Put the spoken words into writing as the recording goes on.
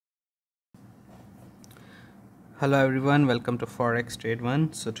Hello everyone, welcome to Forex Trade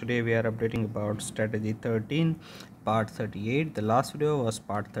 1. So today we are updating about strategy 13 part 38. The last video was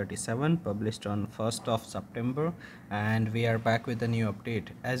part 37 published on 1st of September, and we are back with a new update.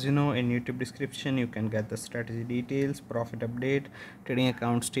 As you know, in YouTube description you can get the strategy details, profit update, trading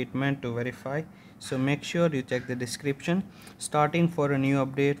account statement to verify. So make sure you check the description. Starting for a new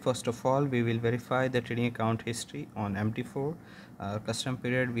update, first of all we will verify the trading account history on MT4. Custom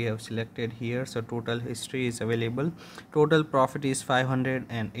period we have selected here, so total history is available. Total profit is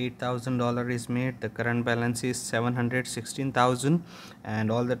 $508,000 is made. The current balance is $716,000,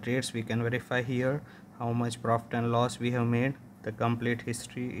 and all the trades we can verify here, how much profit and loss we have made. The complete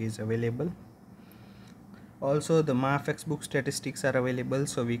history is available. Also the FXBook statistics are available,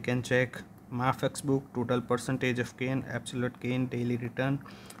 so we can check FXBook total percentage of gain, absolute gain, daily return,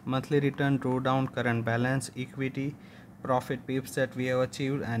 monthly return, drawdown, current balance, equity, profit pips that we have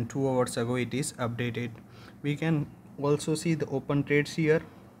achieved, and 2 hours ago it is updated. We can also see the open trades here,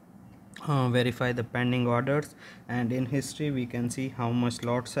 verify the pending orders, and in history we can see how much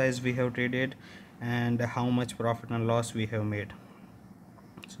lot size we have traded and how much profit and loss we have made.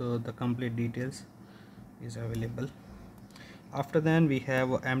 So the complete details is available. After then we have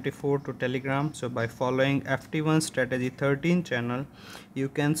MT4 to Telegram. So by following FT1 strategy 13 channel, you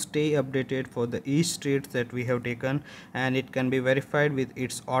can stay updated for the each trades that we have taken, and it can be verified with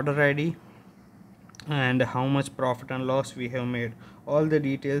its order ID and how much profit and loss we have made. All the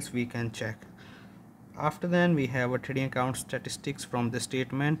details we can check. After then we have a trading account statistics from the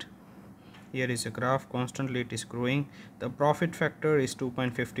statement. Here is a graph, constantly it is growing. The profit factor is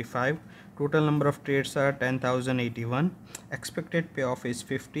 2.55. Total number of trades are 10,081. Expected payoff is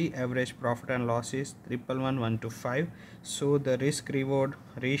 50. Average profit and loss is 111,125. So the risk reward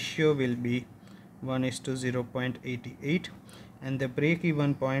ratio will be 1:0.88, and the break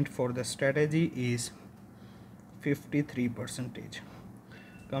even point for the strategy is 53%.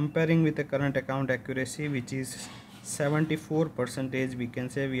 Comparing with the current account accuracy, which is 74%, we can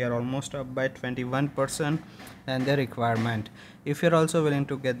say we are almost up by 21% than the requirement. If you're also willing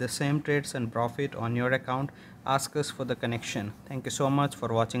to get the same trades and profit on your account, ask us for the connection. Thank you so much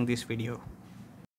for watching this video.